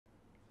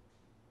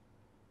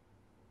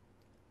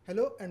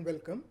Hello and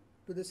welcome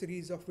to the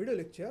series of video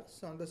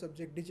lectures on the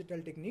subject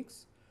Digital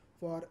Techniques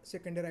for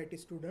secondary IT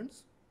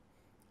students.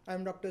 I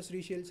am Dr.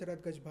 Shrishail Sharad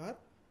Gajbhar,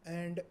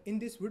 and in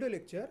this video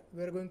lecture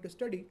we are going to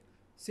study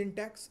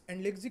syntax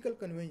and lexical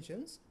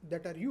conventions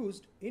that are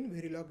used in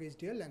Verilog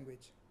HDL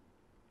language.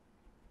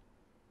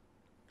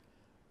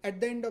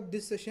 At the end of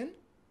this session,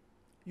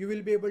 you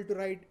will be able to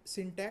write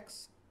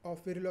syntax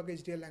of Verilog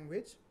HDL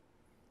language.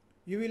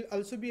 You will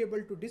also be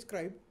able to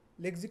describe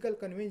lexical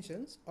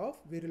conventions of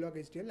Verilog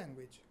HDL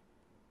language.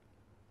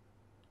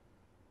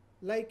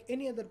 Like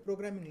any other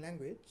programming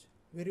language,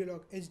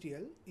 Verilog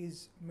HDL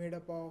is made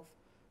up of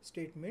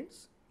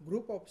statements,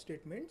 group of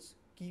statements,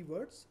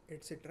 keywords,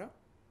 etc.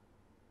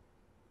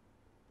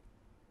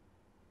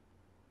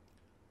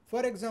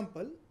 For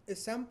example, a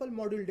sample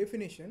module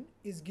definition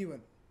is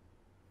given.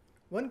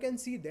 One can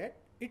see that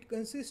it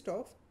consists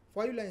of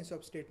 5 lines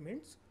of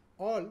statements,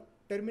 all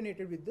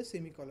terminated with the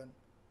semicolon,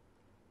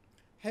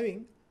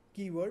 having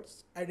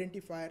keywords,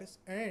 identifiers,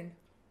 and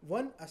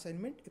one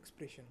assignment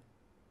expression.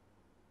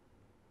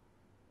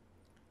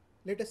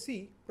 Let us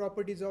see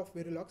properties of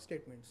Verilog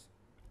statements.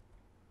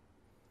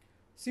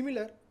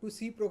 Similar to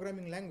C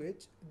programming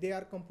language, they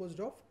are composed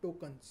of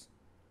tokens.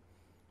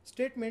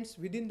 Statements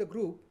within the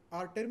group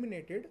are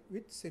terminated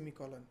with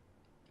semicolon.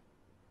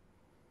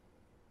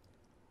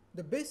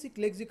 The basic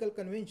lexical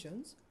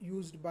conventions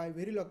used by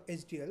Verilog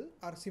HDL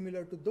are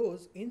similar to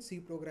those in C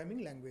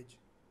programming language.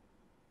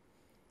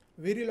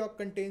 Verilog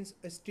contains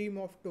a stream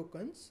of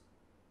tokens.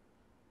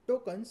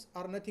 Tokens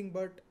are nothing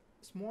but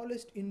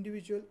smallest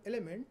individual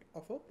element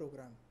of a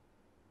program.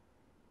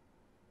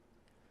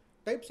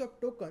 Types of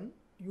token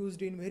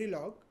used in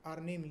Verilog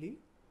are namely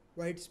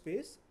white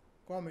space,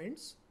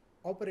 comments,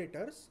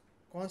 operators,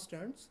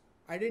 constants,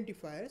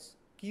 identifiers,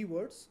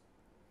 keywords,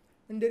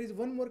 and there is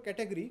one more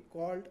category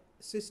called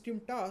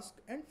system task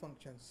and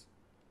functions.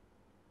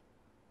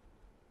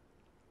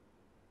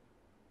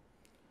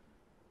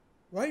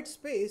 White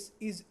space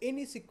is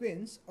any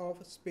sequence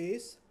of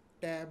space,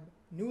 tab,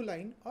 new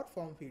line or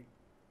form field.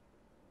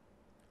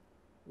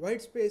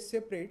 White space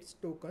separates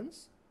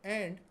tokens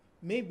and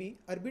may be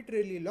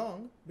arbitrarily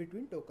long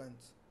between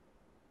tokens.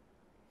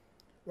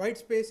 White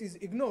space is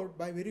ignored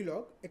by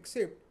Verilog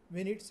except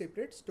when it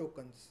separates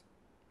tokens.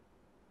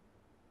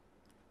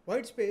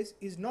 White space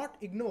is not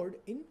ignored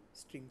in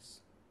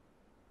strings.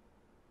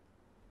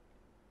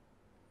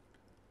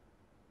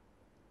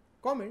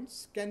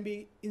 Comments can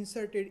be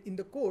inserted in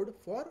the code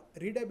for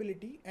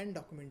readability and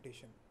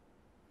documentation.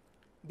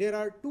 There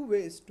are two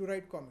ways to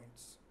write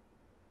comments.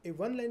 A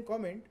one-line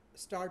comment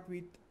starts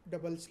with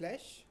double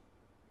slash.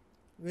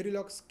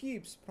 Verilog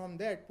skips from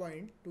that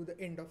point to the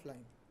end of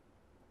line.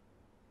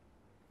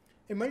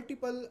 A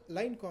multiple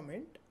line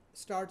comment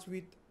starts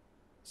with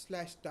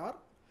slash star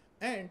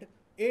and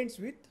ends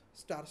with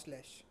star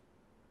slash.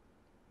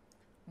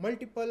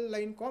 Multiple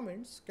line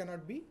comments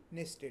cannot be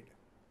nested.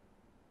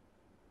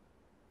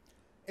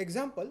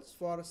 Examples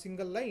for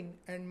single line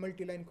and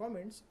multi-line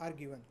comments are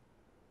given.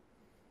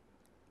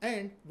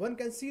 And one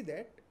can see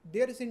that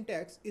their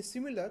syntax is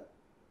similar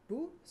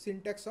to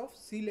syntax of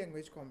C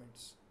language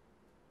comments.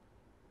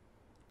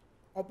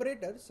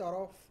 Operators are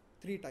of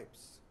three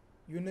types: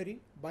 unary,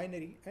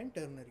 binary, and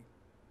ternary.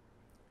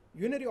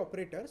 Unary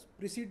operators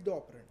precede the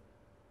operand.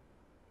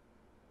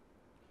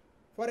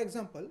 For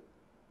example,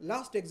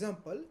 last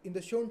example in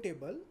the shown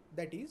table,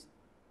 that is,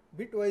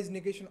 bitwise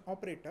negation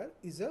operator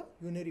is a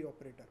unary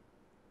operator.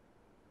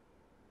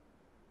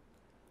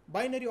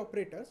 Binary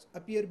operators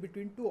appear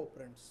between two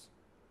operands.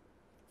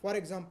 For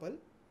example,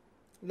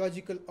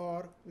 logical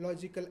OR,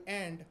 logical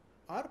AND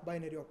are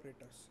binary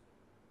operators.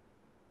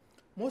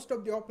 Most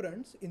of the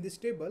operands in this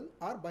table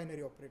are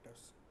binary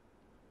operators.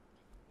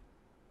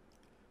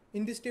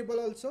 In this table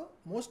also,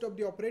 most of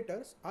the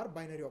operators are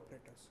binary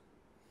operators.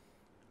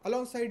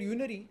 Alongside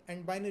unary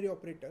and binary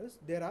operators,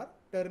 there are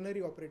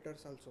ternary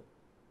operators also.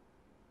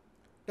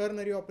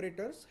 Ternary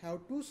operators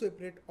have two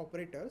separate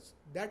operators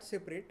that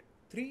separate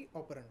three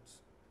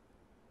operands.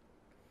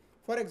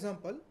 For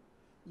example,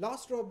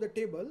 last row of the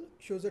table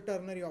shows a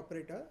ternary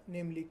operator,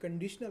 namely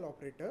conditional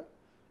operator.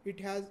 It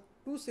has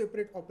two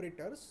separate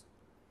operators,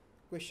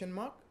 question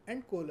mark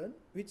and colon,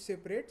 which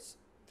separates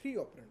three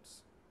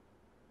operands.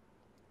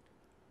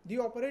 The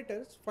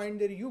operators find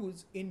their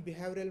use in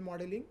behavioral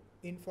modeling,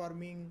 in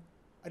forming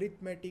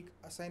arithmetic,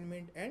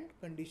 assignment, and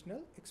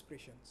conditional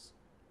expressions.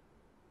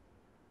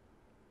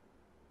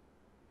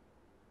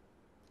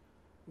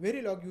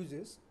 Verilog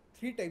uses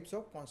three types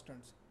of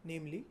constants,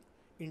 namely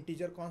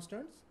integer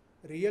constants,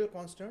 real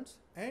constants,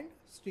 and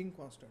string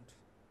constants.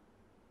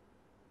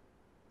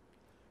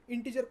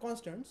 Integer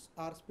constants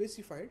are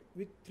specified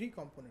with three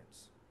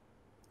components.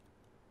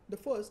 The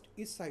first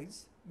is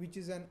size, which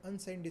is an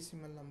unsigned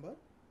decimal number.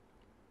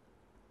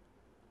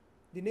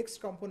 The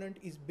next component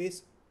is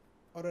base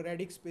or a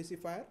radix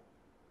specifier.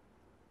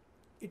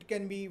 It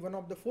can be one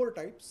of the four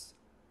types: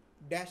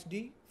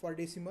 -d for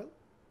decimal,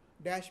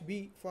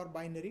 -b for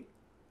binary,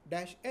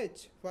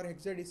 -h for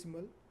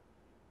hexadecimal,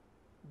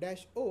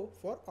 -o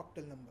for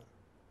octal number.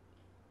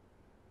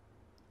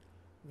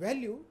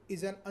 Value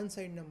is an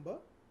unsigned number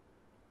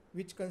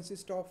which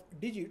consist of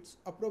digits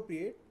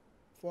appropriate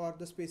for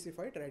the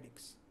specified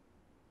radix.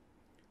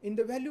 In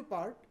the value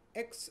part,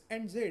 x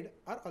and z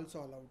are also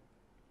allowed.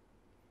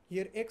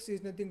 Here x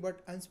is nothing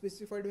but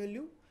unspecified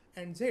value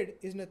and z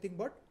is nothing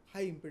but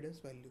high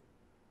impedance value.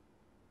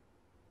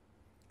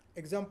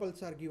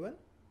 Examples are given.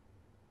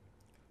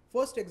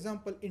 First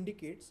example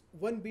indicates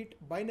 1-bit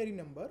binary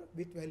number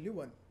with value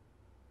 1.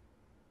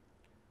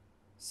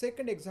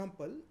 Second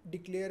example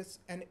declares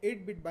an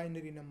 8-bit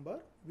binary number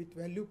with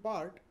value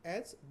part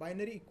as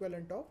binary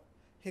equivalent of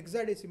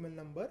hexadecimal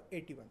number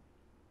 81.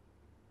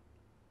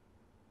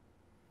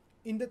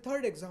 In the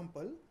third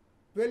example,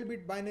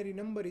 12-bit binary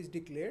number is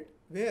declared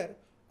where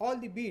all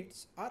the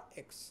bits are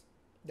x,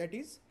 that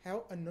is,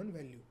 have unknown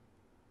value.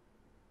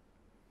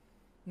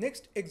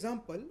 Next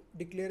example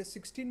declares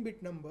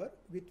 16-bit number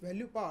with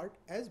value part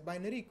as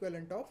binary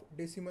equivalent of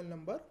decimal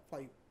number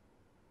 5.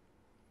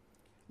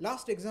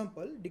 Last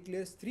example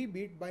declares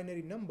 3-bit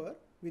binary number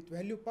with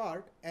value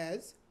part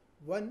as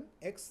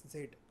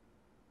 1xz.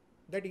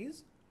 That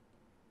is,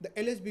 the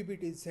LSB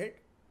bit is z,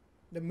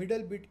 the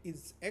middle bit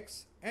is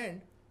x,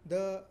 and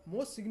the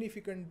most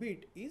significant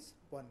bit is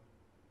 1.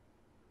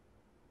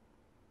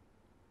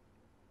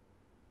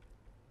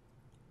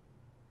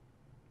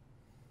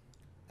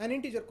 An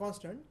integer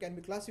constant can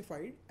be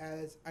classified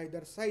as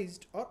either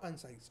sized or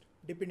unsized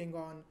depending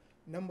on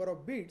number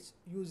of bits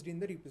used in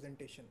the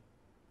representation,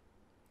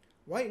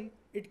 while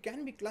it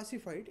can be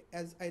classified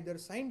as either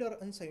signed or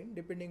unsigned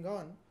depending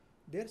on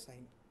their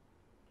sign.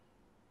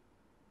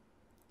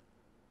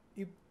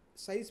 If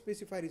size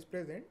specifier is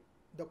present,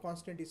 the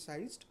constant is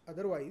sized,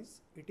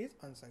 otherwise it is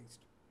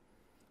unsized.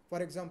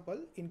 For example,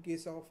 in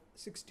case of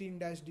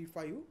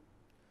 16-D5,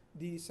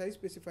 the size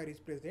specifier is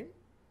present,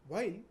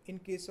 while in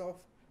case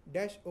of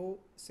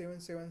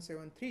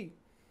 -07773,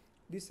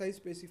 the size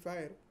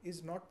specifier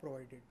is not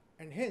provided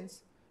and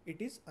hence it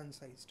is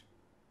unsized.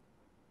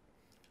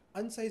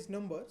 Unsized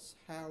numbers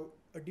have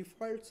a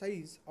default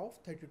size of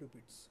 32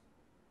 bits.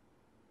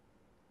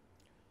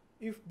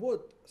 If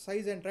both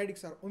size and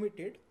radix are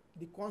omitted,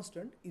 the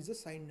constant is a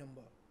signed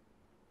number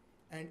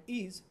and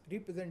is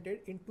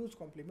represented in 2's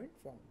complement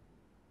form.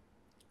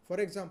 For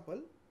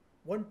example,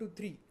 1 to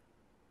 3,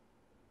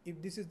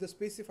 if this is the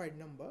specified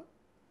number,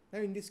 now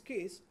in this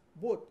case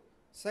both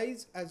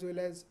size as well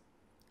as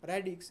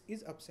radix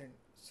is absent,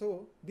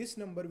 so this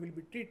number will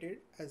be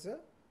treated as a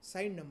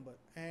signed number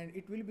and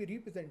it will be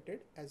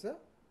represented as a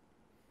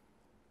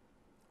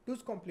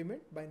 2's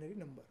complement binary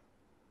number.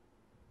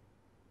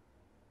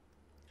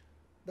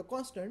 The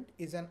constant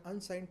is an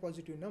unsigned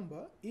positive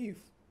number if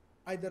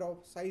either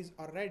of size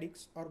or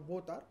radix or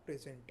both are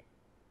present.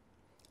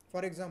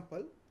 For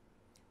example,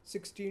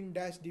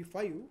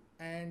 16-D5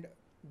 and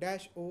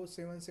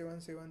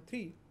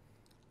 -07773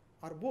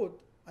 are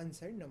both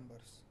unsigned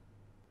numbers.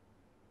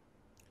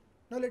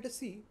 Now let us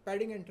see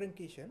padding and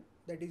truncation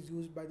that is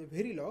used by the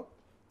Verilog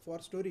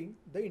for storing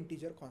the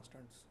integer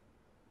constants.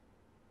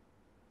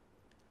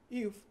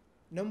 If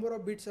number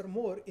of bits are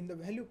more in the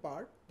value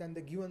part than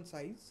the given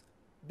size,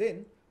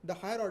 then the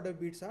higher order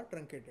bits are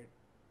truncated.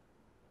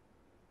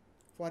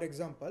 For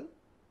example,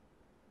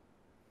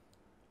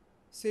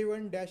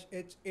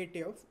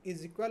 7-H8F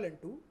is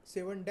equivalent to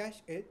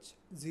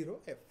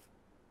 7-H0F.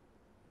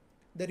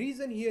 The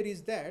reason here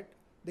is that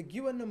the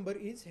given number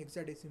is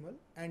hexadecimal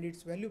and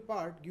its value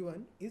part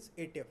given is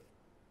 8F,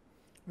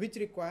 which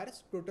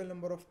requires total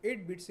number of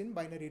 8 bits in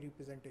binary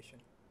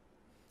representation.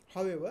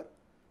 However,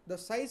 the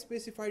size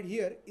specified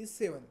here is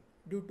 7,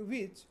 due to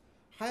which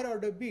higher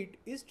order bit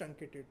is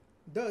truncated.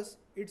 Thus,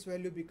 its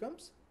value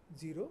becomes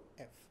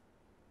 0F.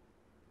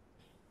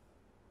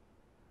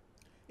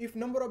 If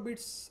number of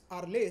bits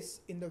are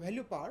less in the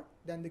value part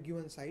than the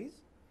given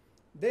size,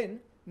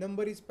 then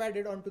number is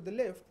padded onto the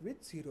left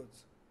with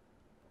zeros.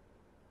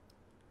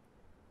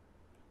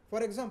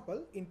 For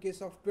example, in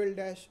case of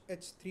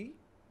 12-H3,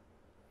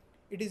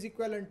 it is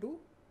equivalent to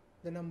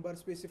the number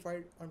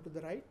specified onto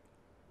the right.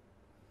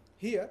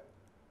 Here,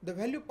 the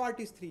value part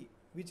is 3,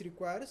 which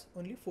requires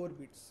only 4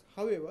 bits.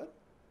 However,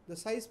 the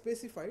size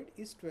specified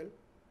is 12,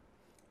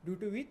 due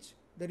to which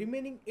the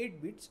remaining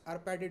 8 bits are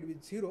padded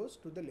with zeros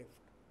to the left.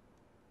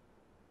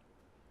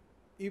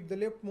 If the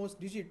leftmost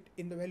digit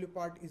in the value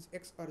part is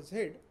x or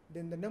z,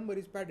 then the number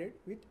is padded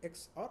with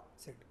x or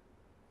z.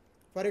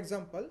 For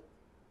example,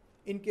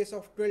 in case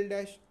of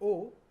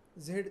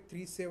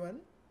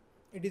 12-O-Z37,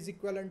 it is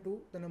equivalent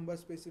to the number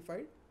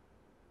specified.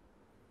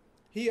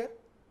 Here,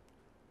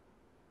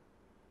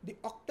 the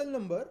octal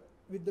number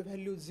with the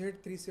value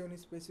Z37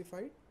 is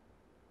specified,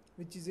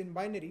 which is in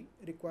binary,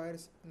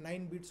 requires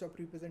 9 bits of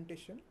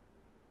representation.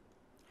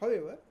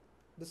 However,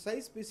 the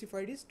size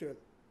specified is 12.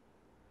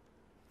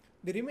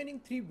 The remaining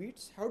 3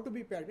 bits have to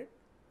be padded,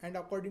 and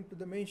according to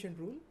the mentioned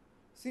rule,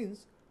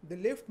 since the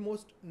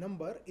leftmost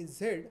number is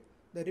z,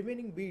 the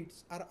remaining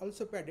bits are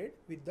also padded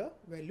with the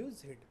value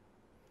z.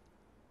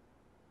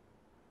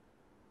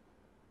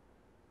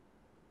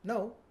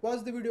 Now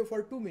pause the video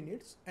for 2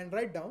 minutes and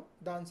write down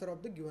the answer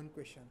of the given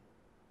question.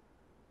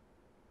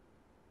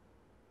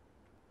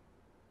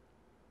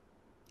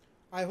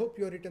 I hope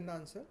you have written the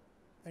answer.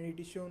 and it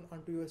is shown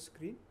onto your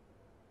screen.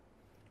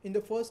 In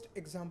the first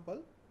example,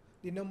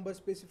 the number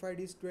specified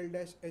is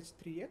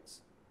 12-H3x.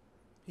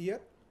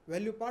 Here,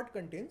 value part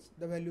contains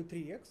the value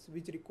 3x,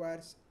 which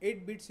requires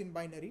 8 bits in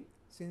binary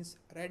since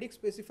radix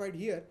specified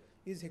here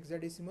is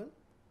hexadecimal.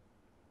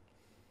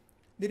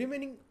 The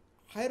remaining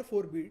higher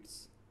 4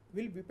 bits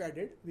will be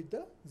padded with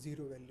the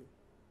 0 value.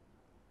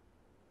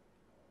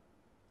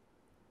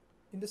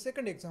 In the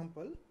second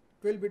example,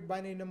 12-bit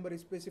binary number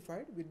is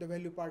specified with the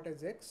value part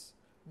as x.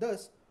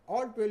 Thus,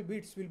 all 12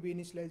 bits will be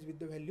initialized with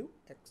the value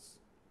x.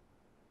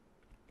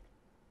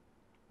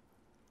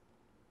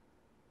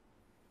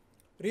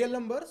 Real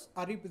numbers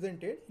are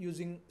represented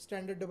using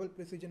standard double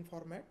precision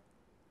format.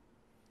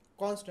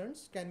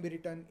 Constants can be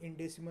written in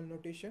decimal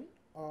notation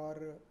or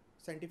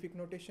scientific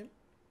notation.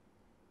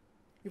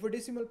 If a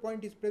decimal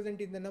point is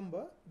present in the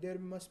number, there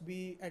must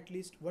be at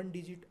least one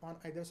digit on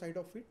either side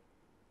of it.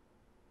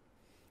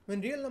 When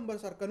real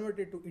numbers are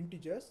converted to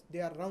integers, they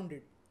are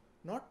rounded,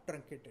 not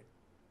truncated.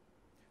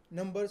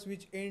 Numbers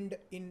which end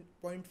in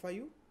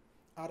 0.5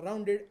 are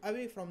rounded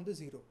away from the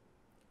 0.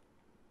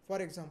 For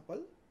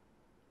example,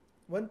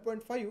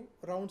 1.5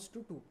 rounds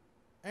to 2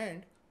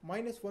 and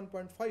minus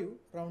 1.5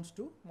 rounds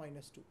to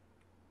minus 2.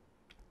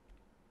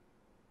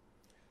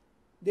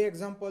 The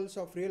examples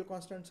of real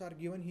constants are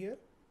given here.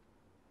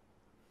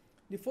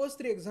 The first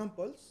 3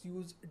 examples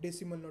use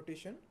decimal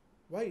notation,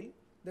 while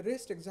the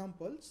rest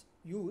examples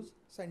use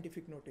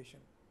scientific notation.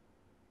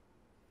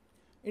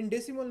 In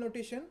decimal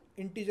notation,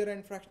 integer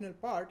and fractional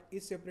part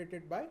is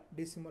separated by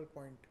decimal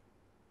point.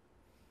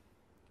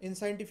 In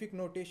scientific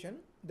notation,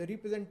 the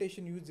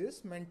representation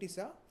uses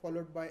mantissa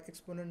followed by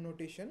exponent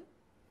notation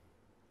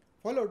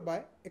followed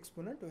by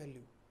exponent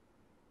value.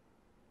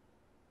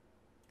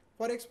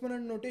 For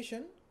exponent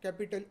notation,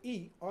 capital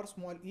E or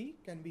small e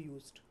can be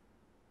used.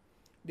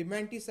 The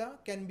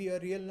mantissa can be a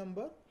real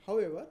number,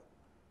 however,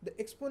 the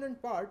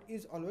exponent part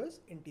is always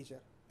integer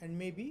and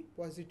may be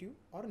positive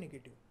or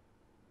negative.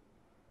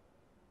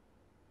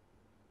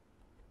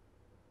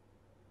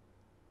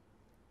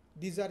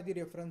 These are the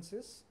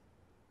references.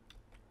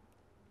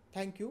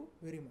 Thank you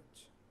very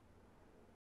much.